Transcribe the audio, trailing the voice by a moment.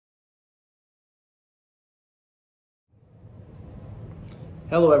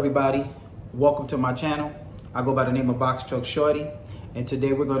Hello everybody, welcome to my channel. I go by the name of Box Truck Shorty, and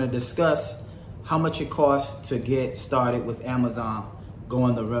today we're going to discuss how much it costs to get started with Amazon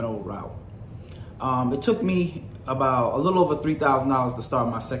going the rental route. It took me about a little over $3,000 to start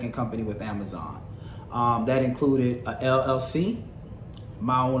my second company with Amazon. That included a LLC,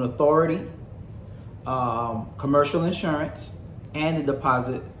 my own authority, commercial insurance, and the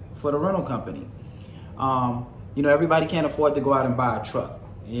deposit for the rental company. You know, everybody can't afford to go out and buy a truck.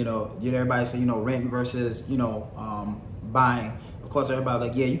 You know, everybody say, rent versus, buying. Of course, everybody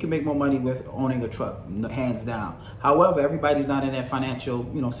like, yeah, you can make more money with owning a truck, hands down. However, everybody's not in that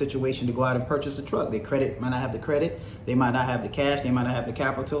financial, situation to go out and purchase a truck. They might not have the credit. They might not have the cash. They might not have the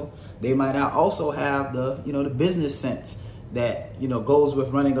capital. They might not also have the, the business sense that, goes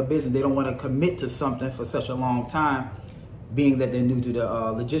with running a business. They don't want to commit to something for such a long time, being that they're new to the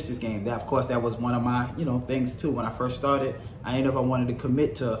logistics game. That, of course, that was one of my, things too. When I first started, I didn't know if I wanted to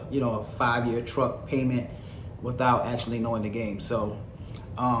commit to, a 5-year truck payment without actually knowing the game. So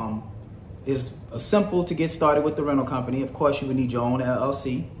it's simple to get started with the rental company. Of course, you would need your own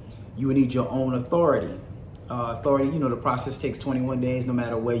LLC. You would need your own authority. The process takes 21 days, no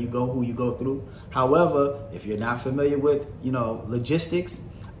matter where you go, who you go through. However, if you're not familiar with, logistics,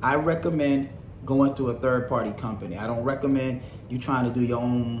 I recommend going through a third-party company. I don't recommend you trying to do your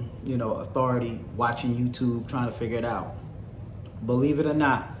own, authority, watching YouTube, trying to figure it out. Believe it or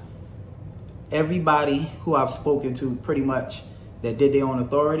not, everybody who I've spoken to pretty much that did their own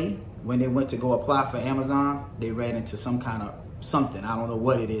authority, when they went to go apply for Amazon, they ran into some kind of something. I don't know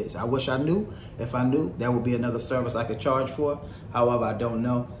what it is. I wish I knew. If I knew, that would be another service I could charge for. However, I don't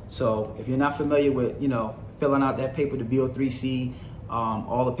know. So if you're not familiar with, filling out that paper, the BO3C,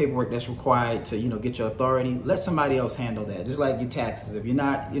 all the paperwork that's required to, get your authority, let somebody else handle that. Just like your taxes. If you're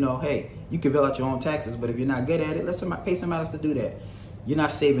not, hey, you can fill out your own taxes, but if you're not good at it, pay somebody else to do that. You're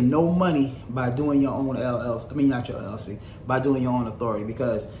not saving no money by doing your own LLC, not your LLC, by doing your own authority,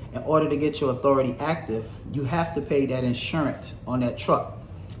 because in order to get your authority active, you have to pay that insurance on that truck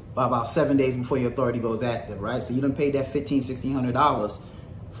by about 7 days before your authority goes active, right? So you done paid that $1,500, $1,600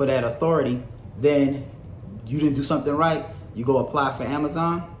 for that authority, then you didn't do something right. You go apply for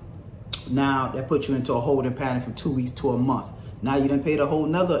Amazon. Now that puts you into a holding pattern from 2 weeks to a month. Now you done paid a whole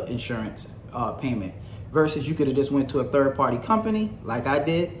nother insurance payment, versus you could have just went to a third-party company like I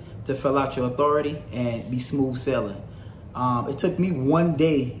did to fill out your authority and be smooth sailing. It took me 1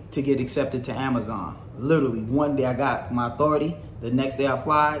 day to get accepted to Amazon. Literally 1 day I got my authority. The next day I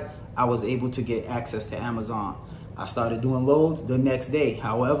applied, I was able to get access to Amazon. I started doing loads the next day.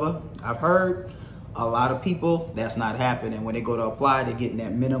 However, I've heard a lot of people, that's not happening. When they go to apply, they're getting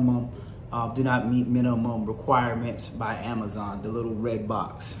that minimum, do not meet minimum requirements by Amazon, the little red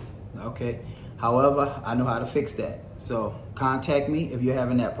box, okay? However, I know how to fix that. So contact me if you're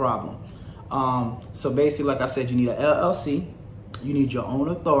having that problem. So basically, like I said, you need an LLC, you need your own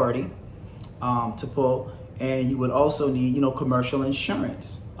authority to pull, and you would also need, commercial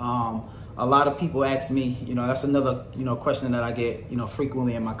insurance. A lot of people ask me, that's another, question that I get,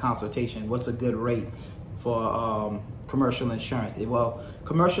 frequently in my consultation. What's a good rate for commercial insurance? Well,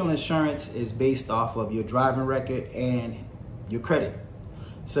 commercial insurance is based off of your driving record and your credit.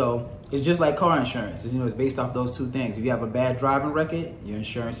 So it's just like car insurance. It's based off those two things. If you have a bad driving record, your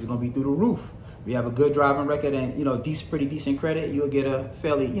insurance is going to be through the roof. If you have a good driving record and, pretty decent credit, you'll get a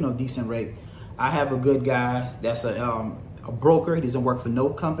fairly, decent rate. I have a good guy that's a broker. He doesn't work for no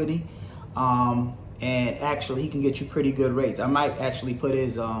company. And actually he can get you pretty good rates. I might actually put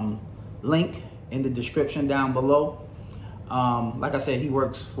his link in the description down below. Like I said,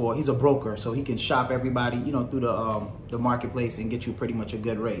 he's a broker, so he can shop everybody, through the marketplace and get you pretty much a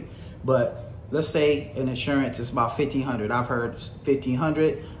good rate. But let's say an insurance is about $1,500. I've heard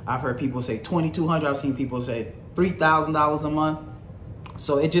 $1,500. I've heard people say $2,200. I've seen people say $3,000 a month.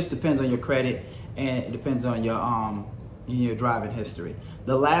 So it just depends on your credit, and it depends on your driving history.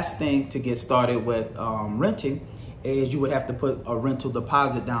 The last thing to get started with renting is you would have to put a rental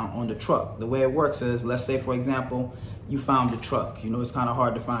deposit down on the truck. The way it works is, let's say, for example, you found a truck. It's kind of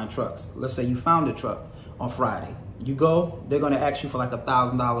hard to find trucks. Let's say you found a truck on Friday. You go, they're going to ask you for like a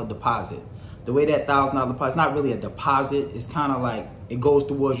 $1,000 deposit. The way that $1,000 deposit, it's not really a deposit. It's kind of like it goes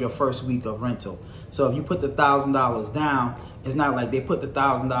towards your first week of rental. So if you put the $1,000 down, it's not like they put the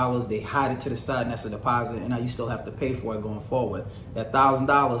 $1,000, they hide it to the side, and that's a deposit, and now you still have to pay for it going forward. That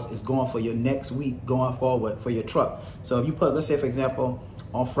 $1,000 is going for your next week going forward for your truck. So if you put, let's say for example,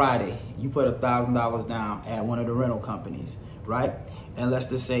 on Friday, you put $1,000 down at one of the rental companies, right? And let's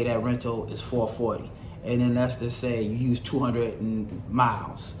just say that rental is $440, and then let's just say you use 200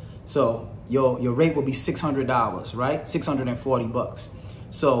 miles. So your rate will be $600, right? 640 bucks.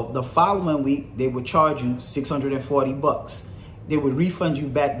 So the following week, they would charge you $640. They would refund you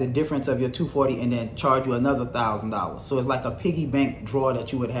back the difference of your $240 and then charge you another $1,000. So it's like a piggy bank draw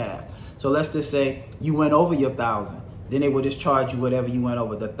that you would have. So let's just say you went over your $1,000. Then they would just charge you whatever you went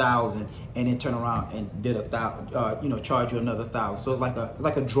over, the $1,000, and then turn around and did charge you another $1,000. So it's like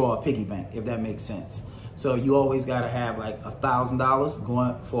a draw, a piggy bank, if that makes sense. So you always got to have like $1,000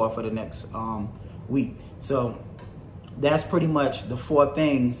 going for the next week. So that's pretty much the 4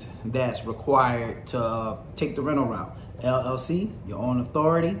 things that's required to take the rental route: LLC, your own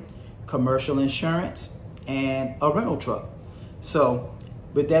authority, commercial insurance, and a rental truck. So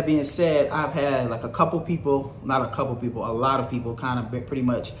with that being said, I've had like a lot of people kind of pretty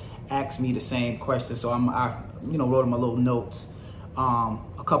much ask me the same question. So I wrote them a little notes.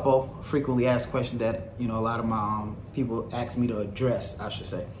 A couple frequently asked questions that, a lot of my people ask me to address, I should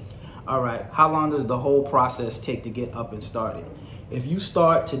say. All right, how long does the whole process take to get up and started? If you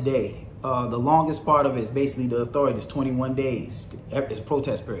start today, the longest part of it is basically the authority is 21 days. It's a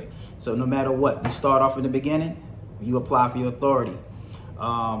protest period. So no matter what, you start off in the beginning, you apply for your authority.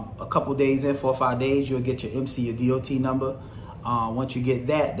 A couple days in, 4 or 5 days, you'll get your MC, your DOT number. Once you get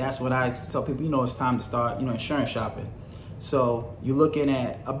that, that's when I tell people, it's time to start, insurance shopping. So you're looking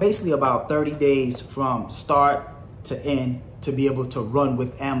at basically about 30 days from start to end to be able to run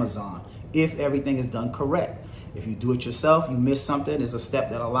with Amazon if everything is done correct. If you do it yourself, you miss something. It's a step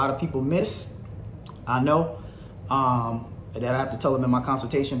that a lot of people miss. I know that I have to tell them in my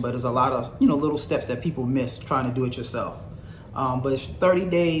consultation, but there's a lot of little steps that people miss trying to do it yourself. But 30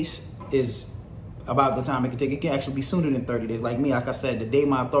 days is about the time it can take. It can actually be sooner than 30 days. Like me, like I said, the day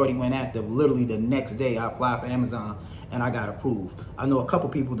my authority went active, literally the next day I applied for Amazon and I got approved. I know a couple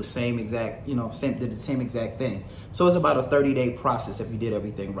people did the same exact thing. So it's about a 30-day process if you did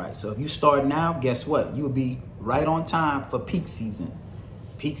everything right. So if you start now, guess what? You will be right on time for peak season.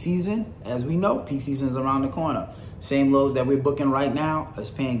 Peak season, as we know, peak season is around the corner. Same loads that we're booking right now is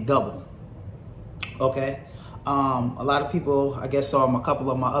paying double. Okay. A lot of people, I guess, saw a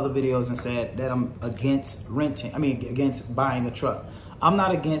couple of my other videos and said that I'm against against buying a truck. I'm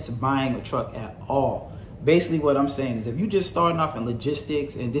not against buying a truck at all. Basically what I'm saying is if you're just starting off in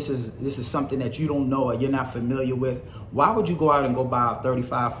logistics and this is something that you don't know or you're not familiar with, why would you go out and go buy a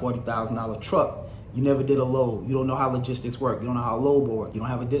 $35,000, $40,000 truck? You never did a load. You don't know how logistics work. You don't know how a load will work. You don't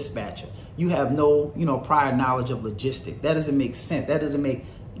have a dispatcher. You have no, prior knowledge of logistics. That doesn't make sense. That doesn't make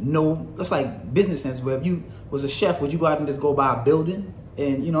that's like business sense. Where if you was a chef, would you go out and just go buy a building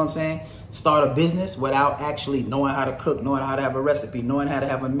and, start a business without actually knowing how to cook, knowing how to have a recipe, knowing how to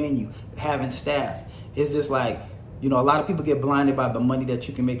have a menu, having staff? It's just like, a lot of people get blinded by the money that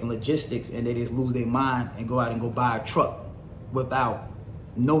you can make in logistics and they just lose their mind and go out and go buy a truck without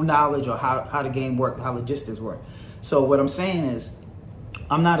no knowledge or how the game works, how logistics work. So what I'm saying is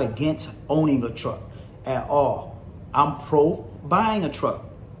I'm not against owning a truck at all. I'm pro buying a truck.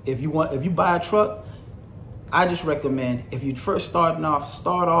 If you buy a truck, I just recommend if you're first starting off,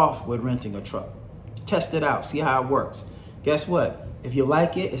 start off with renting a truck. Test it out, see how it works. Guess what? If you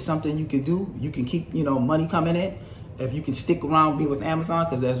like it, it's something you can do. You can keep, money coming in. If you can stick around, be with Amazon,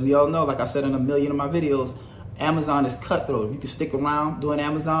 because as we all know, like I said in a million of my videos, Amazon is cutthroat. If you can stick around doing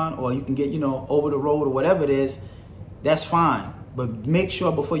Amazon, or you can get, over the road or whatever it is, that's fine. But make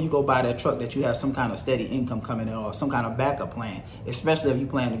sure before you go buy that truck that you have some kind of steady income coming in or some kind of backup plan, especially if you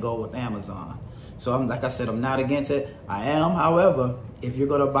plan to go with Amazon. So like I said, I'm not against it. I am, however, if you're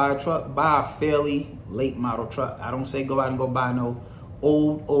gonna buy a truck, buy a fairly late model truck. I don't say go out and go buy no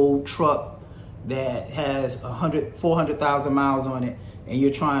old truck that has 400,000 miles on it and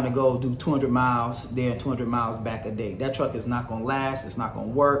you're trying to go do 200 miles there and 200 miles back a day. That truck is not gonna last, it's not gonna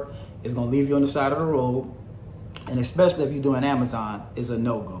work, it's gonna leave you on the side of the road. And especially if you're doing Amazon, it's a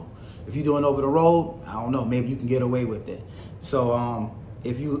no-go. If you're doing over the road, I don't know, maybe you can get away with it. So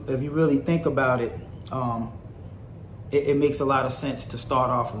if you really think about it, it makes a lot of sense to start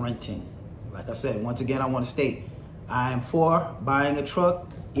off renting. Like I said, once again, I want to state, I am for buying a truck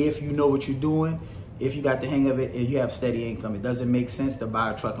if you know what you're doing, if you got the hang of it, and you have steady income. It doesn't make sense to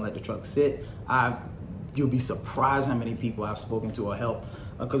buy a truck and let the truck sit. You'll be surprised how many people I've spoken to or helped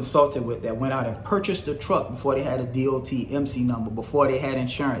a consultant with that went out and purchased the truck before they had a DOT MC number, before they had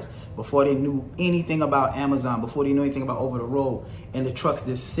insurance, before they knew anything about Amazon, before they knew anything about over the road, and the truck's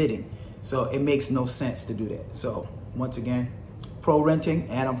just sitting. So it makes no sense to do that. So once again, pro renting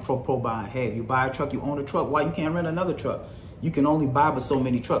and I'm pro buying. Hey, if you buy a truck, you own a truck, why you can't rent another truck? You can only buy but so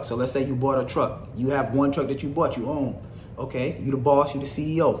many trucks. So let's say you bought a truck. You have one truck that you bought, you own. Okay, you the boss, you the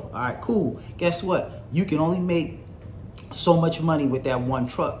CEO. All right, cool. Guess what? You can only make so much money with that one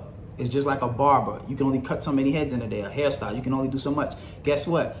truck. It's just like a barber. You can only cut so many heads in a day. A hairstyle, you can only do so much. Guess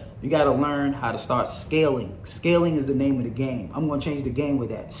what? You got to learn how to start scaling. Scaling is the name of the game. I'm going to change the game with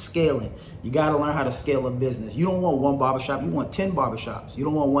that. Scaling. You got to learn how to scale a business. You don't want one barbershop. You want 10 barbershops. You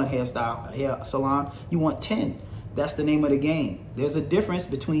don't want one hair salon. You want 10. That's the name of the game. There's a difference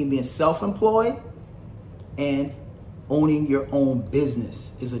between being self-employed and owning your own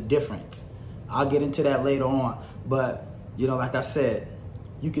business. Is a difference. I'll get into that later on. But, you know, like I said,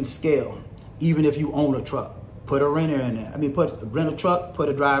 you can scale even if you own a truck. Put a renter in there. Rent a truck, put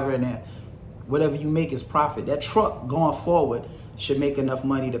a driver in there. Whatever you make is profit. That truck going forward should make enough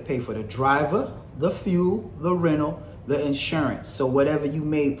money to pay for the driver, the fuel, the rental, the insurance. So whatever you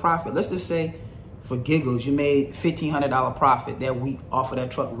made profit, let's just say for giggles, you made $1,500 profit that week off of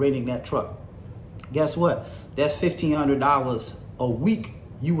that truck, renting that truck. Guess what? That's $1,500 a week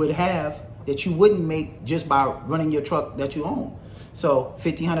you would have that you wouldn't make just by running your truck that you own. So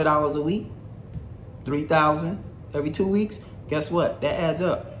 $1,500 a week, $3,000 every 2 weeks. Guess what? That adds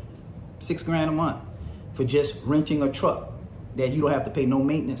up $6,000 a month for just renting a truck that you don't have to pay no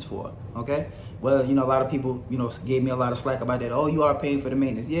maintenance for. Okay. Well, you know, a lot of people, you know, gave me a lot of slack about that. Oh, you are paying for the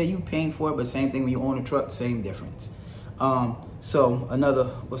maintenance. Yeah, you paying for it, but same thing when you own a truck, same difference. So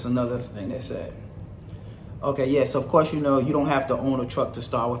what's another thing they said? Okay, yes, of course, you know, you don't have to own a truck to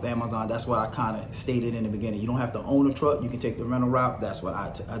start with Amazon. That's what I kind of stated in the beginning. You don't have to own a truck. You can take the rental route. That's what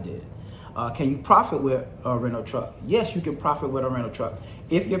I did. Can you profit with a rental truck? Yes, you can profit with a rental truck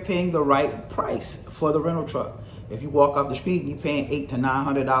if you're paying the right price for the rental truck. If you walk off the street and you're paying $800 to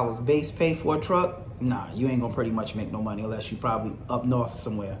 $900 base pay for a truck, nah, you ain't gonna pretty much make no money unless you probably up north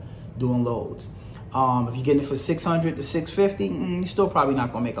somewhere doing loads. If you're getting it for $600 to $650, you're still probably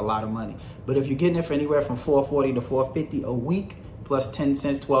not gonna make a lot of money. But if you're getting it for anywhere from $440 to $450 a week, plus 10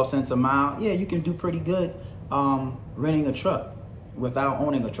 cents, 12 cents a mile, yeah, you can do pretty good renting a truck without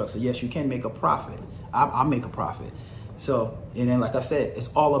owning a truck. So yes, you can make a profit. I make a profit. So, and then like I said, it's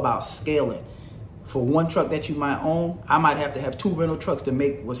all about scaling. For one truck that you might own, I might have to have 2 rental trucks to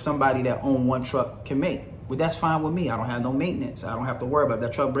make what somebody that own one truck can make. But that's fine with me. I don't have no maintenance. I don't have to worry about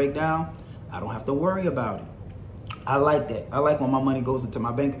that truck breakdown. I don't have to worry about it. I like that. I like when my money goes into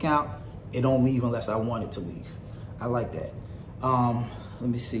my bank account, it don't leave unless I want it to leave. I like that. Let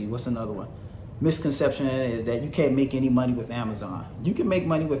me see, what's another one? Misconception is that you can't make any money with Amazon. You can make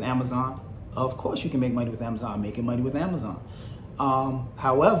money with Amazon. Of course you can make money with Amazon. I'm making money with Amazon.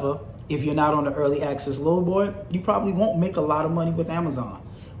 However, if you're not on the early access load board, you probably won't make a lot of money with Amazon.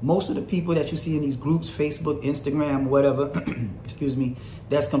 Most of the people that you see in these groups, Facebook, Instagram, whatever, excuse me,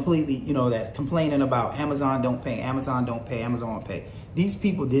 that's completely, you know, that's complaining about Amazon don't pay, Amazon don't pay, Amazon don't pay. These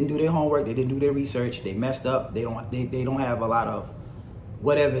people didn't do their homework. They didn't do their research. They messed up. They don't have a lot of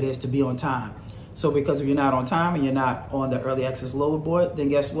whatever it is to be on time. So because if you're not on time and you're not on the early access load board, then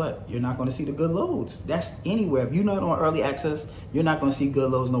guess what? You're not going to see the good loads. That's anywhere. If you're not on early access, you're not going to see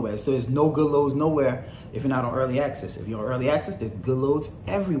good loads nowhere. So there's no good loads nowhere if you're not on early access. If you're on early access, there's good loads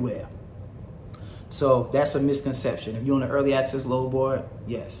everywhere. So that's a misconception. If you're on the early access load board,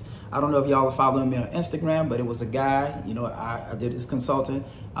 yes. I don't know if y'all are following me on Instagram, but it was a guy, you know, I did his consulting.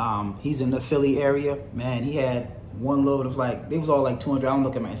 He's in the Philly area. Man, he had one load of like, they was all like 200, I don't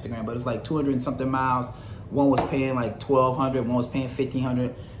look at my Instagram, but it was like 200 and something miles. One was paying like 1,200, one was paying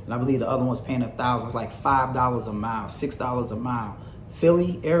 1,500, and I believe the other one was paying 1,000. It's like $5 a mile, $6 a mile.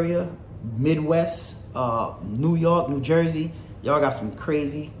 Philly area, Midwest, New York, New Jersey, y'all got some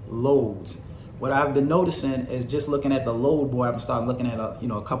crazy loads. What I've been noticing is just looking at the load board, I've started looking at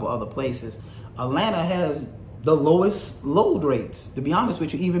a couple other places. Atlanta has the lowest load rates. To be honest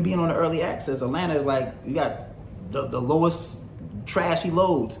with you, even being on the early access, Atlanta is like, you got the lowest trashy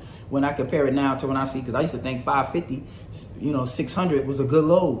loads when I compare it now to when I see, because I used to think 550, 600 was a good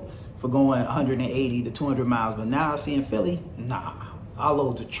load for going 180 to 200 miles. But now I see in Philly, nah, our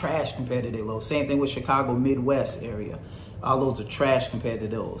loads are trash compared to their loads. Same thing with Chicago, Midwest area. Our loads are trash compared to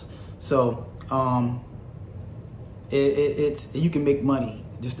those. So you can make money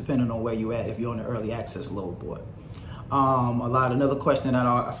just depending on where you at if you're on the early access load board. Another question that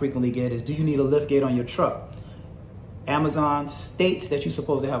I frequently get is, do you need a lift gate on your truck? Amazon states that you're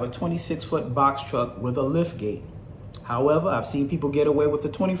supposed to have a 26-foot box truck with a lift gate. However, I've seen people get away with a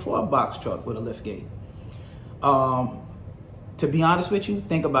 24 box truck with a lift gate. To be honest with you,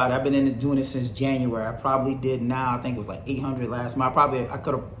 think about it. I've been doing it since January. I probably did now, I think it was like 800 last month. I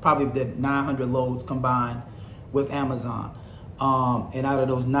could have probably did 900 loads combined with Amazon. And out of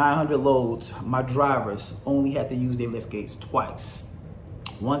those 900 loads, my drivers only had to use their lift gates twice.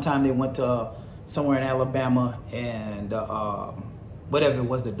 One time they went to somewhere in Alabama and whatever it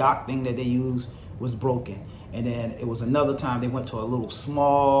was, the dock thing that they used was broken. And then it was another time they went to a little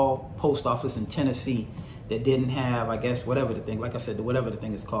small post office in Tennessee that didn't have, I guess, whatever the thing, like I said, whatever the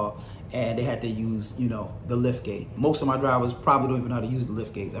thing is called, and they had to use, you know, the lift gate. Most of my drivers probably don't even know how to use the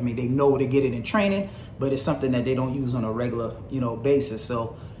lift gates. I mean, they know to get it in training, but it's something that they don't use on a regular, you know, basis.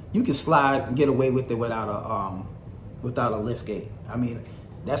 So you can slide and get away with it without a lift gate. I mean,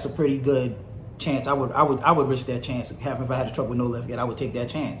 that's a pretty good chance. I would risk that chance. If I had a truck with no lift gate, I would take that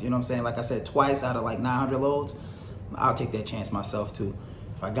chance. You know what I'm saying? Like I said, twice out of like 900 loads, I'll take that chance myself too.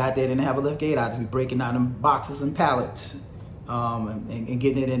 If I got there and didn't have a lift gate, I'd just be breaking down them boxes and pallets and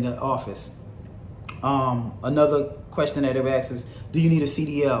getting it in the office. Another question that they've asked is, do you need a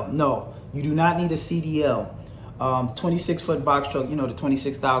CDL? No, you do not need a CDL. 26-foot box truck, you know, the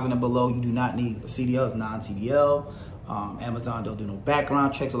 26,000 and below, you do not need a CDL. It's non-CDL. Amazon don't do no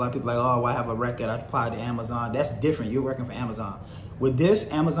background checks. A lot of people are like, oh, I have a record, I applied to Amazon. That's different. You're working for Amazon. With this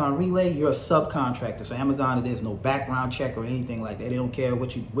Amazon Relay, you're a subcontractor. So Amazon, there's no background check or anything like that. They don't care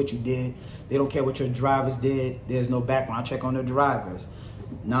what you did. They don't care what your drivers did. There's no background check on their drivers.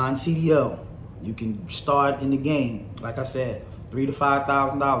 Non-CDL, you can start in the game. Like I said, $3,000 to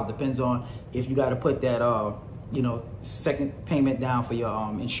 $5,000 depends on if you got to put that you know, second payment down for your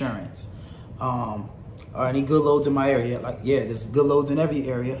insurance. Are any good loads in my area? Like, yeah, there's good loads in every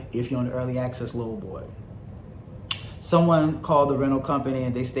area if you're on the early access load board. Someone called the rental company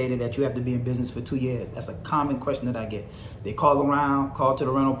and they stated that you have to be in business for 2 years. That's a common question that I get. They call around, call to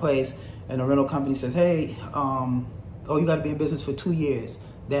the rental place, and the rental company says, hey, oh, you got to be in business for 2 years.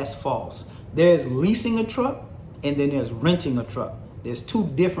 That's false. There's leasing a truck and then there's renting a truck. There's two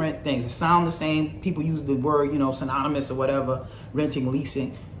different things. It sound the same. People use the word, you know, synonymous or whatever, renting,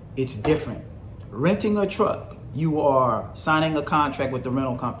 leasing. It's different. Renting a truck, you are signing a contract with the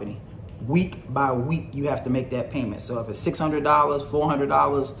rental company. Week by week, you have to make that payment. So if it's $600,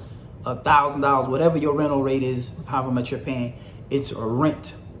 $400, $1,000, whatever your rental rate is, however much you're paying, it's a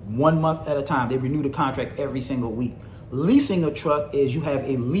rent 1 month at a time. They renew the contract every single week. Leasing a truck is you have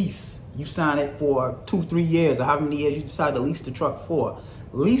a lease. You sign it for 2-3 years or however many years you decide to lease the truck for.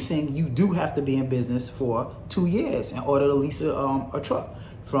 Leasing, you do have to be in business for 2 years in order to lease a truck.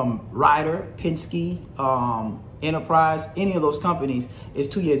 From Ryder, Penske, Enterprise, any of those companies, is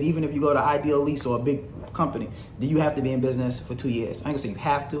 2 years. Even if you go to Ideal Lease or a big company, then you have to be in business for 2 years. I ain't gonna say you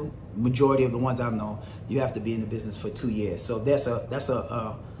have to. Majority of the ones I've known, you have to be in the business for 2 years. So that's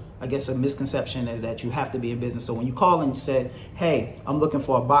I guess a misconception is that you have to be in business. So when you call and you said, hey, I'm looking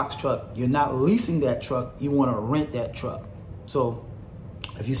for a box truck, you're not leasing that truck, you want to rent that truck. So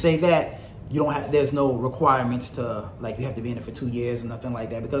if you say that, you don't have, there's no requirements to, like, you have to be in it for 2 years or nothing like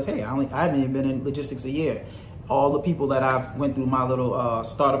that, because hey, I haven't even been in logistics a year. All the people that I went through my little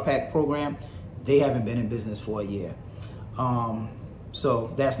starter pack program, they haven't been in business for a year.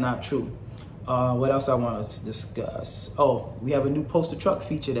 So that's not true. What else I want to discuss? Oh, we have a new poster truck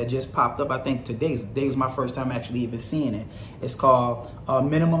feature that just popped up. I think today was my first time actually even seeing it. It's called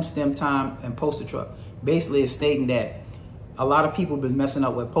minimum stem time and poster truck. Basically, it's stating that a lot of people have been messing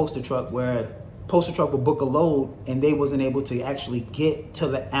up with poster truck, where poster truck will book a load and they wasn't able to actually get to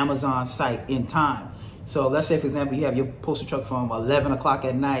the Amazon site in time. So let's say, for example, you have your poster truck from 11 o'clock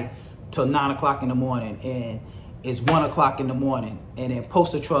at night till 9 o'clock in the morning, and it's 1 o'clock in the morning, and then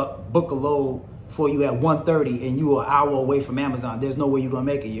poster truck book a load for you at 1:30 and you are an hour away from Amazon. There's no way you're gonna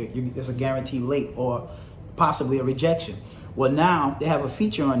make it. It's a guaranteed late or possibly a rejection. Well, now they have a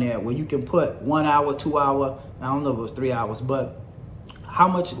feature on there where you can put 1 hour, 2 hour, I don't know if it was 3 hours, but how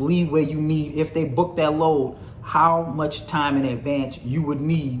much leeway you need if they book that load, how much time in advance you would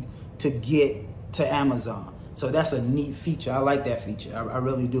need to get to Amazon. So that's a neat feature. I like that feature. I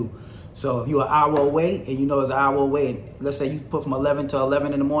really do. So if you're an hour away and you know it's an hour away, and let's say you put from 11 to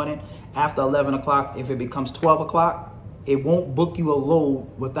 11 in the morning, after 11 o'clock, if it becomes 12 o'clock, it won't book you a load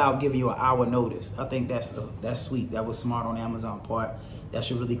without giving you an hour notice. I think that's sweet. That was smart on Amazon part. That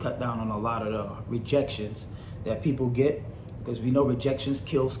should really cut down on a lot of the rejections that people get, because we know rejections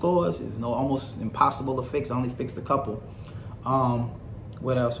kill scores. It's almost impossible to fix. I only fixed a couple.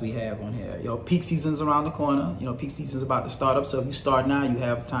 What else we have on here? Peak season's around the corner. Peak season's about to start up. So if you start now, you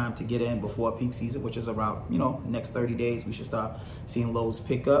have time to get in before peak season, which is around, next 30 days, we should start seeing loads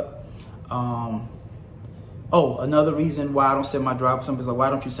pick up. Oh, another reason why I don't send my drivers, some people are like, why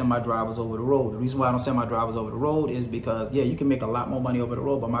don't you send my drivers over the road? The reason why I don't send my drivers over the road is because, yeah, you can make a lot more money over the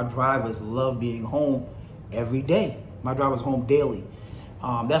road, but my drivers love being home every day. My drivers home daily.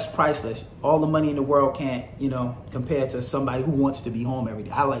 That's priceless. All the money in the world can't, compare to somebody who wants to be home every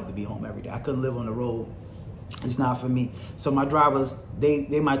day. I like to be home every day. I couldn't live on the road. It's not for me. So my drivers,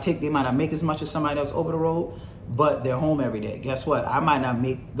 they might not make as much as somebody else over the road, but they're home every day. Guess what? I might not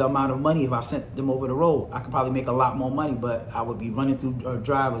make the amount of money if I sent them over the road. I could probably make a lot more money, but I would be running through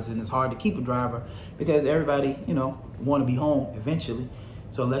drivers, and it's hard to keep a driver because everybody, you know, want to be home eventually.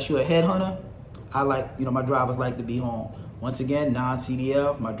 So unless you're a headhunter, I like, you know, my drivers like to be home. Once again,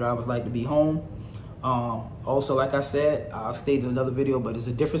 non-CDL, my drivers like to be home. Also, like I said, I'll state in another video, but there's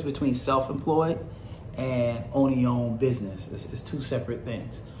a difference between self-employed and owning your own business. It's two separate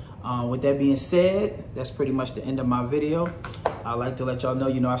things. With that being said, that's pretty much the end of my video. I'd like to let y'all know,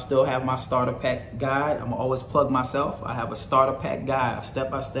 you know, I still have my starter pack guide. I'm gonna always plug myself. I have a starter pack guide,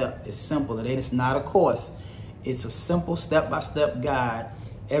 step-by-step. It's simple. It's not a course. It's a simple step-by-step guide.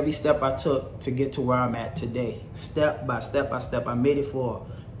 Every step I took to get to where I'm at today, step by step. I made it for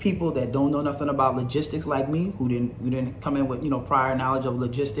people that don't know nothing about logistics like me, who didn't come in with, you know, prior knowledge of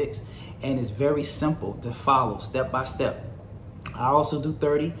logistics, and it's very simple to follow step by step. I also do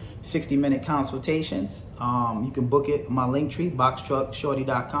 30, 60-minute consultations. You can book it on my link tree,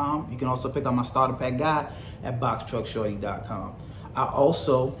 boxtruckshorty.com. You can also pick up my starter pack guide at boxtruckshorty.com. I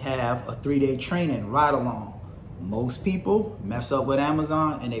also have a 3-day training ride along. Most people mess up with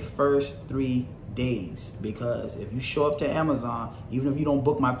Amazon in their first 3 days, because if you show up to Amazon, even if you don't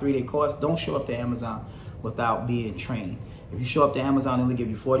book my 3-day course, don't show up to Amazon without being trained. If you show up to Amazon and only give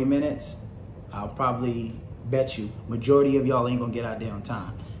you 40 minutes, I'll probably bet you majority of y'all ain't gonna get out there on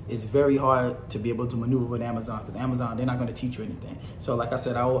time. It's very hard to be able to maneuver with Amazon, because Amazon, they're not gonna teach you anything. So like I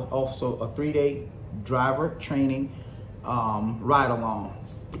said, I will also a 3-day driver training ride along.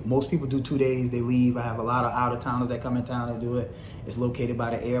 Most people do 2 days, they leave. I have a lot of out-of-towners that come in town and do it. It's located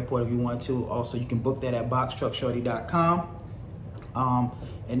by the airport if you want to. Also, you can book that at boxtruckshorty.com.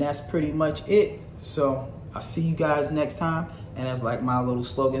 And that's pretty much it. So I'll see you guys next time. And as like my little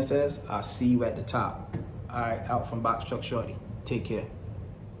slogan says, I'll see you at the top. All right, out from Box Truck Shorty. Take care.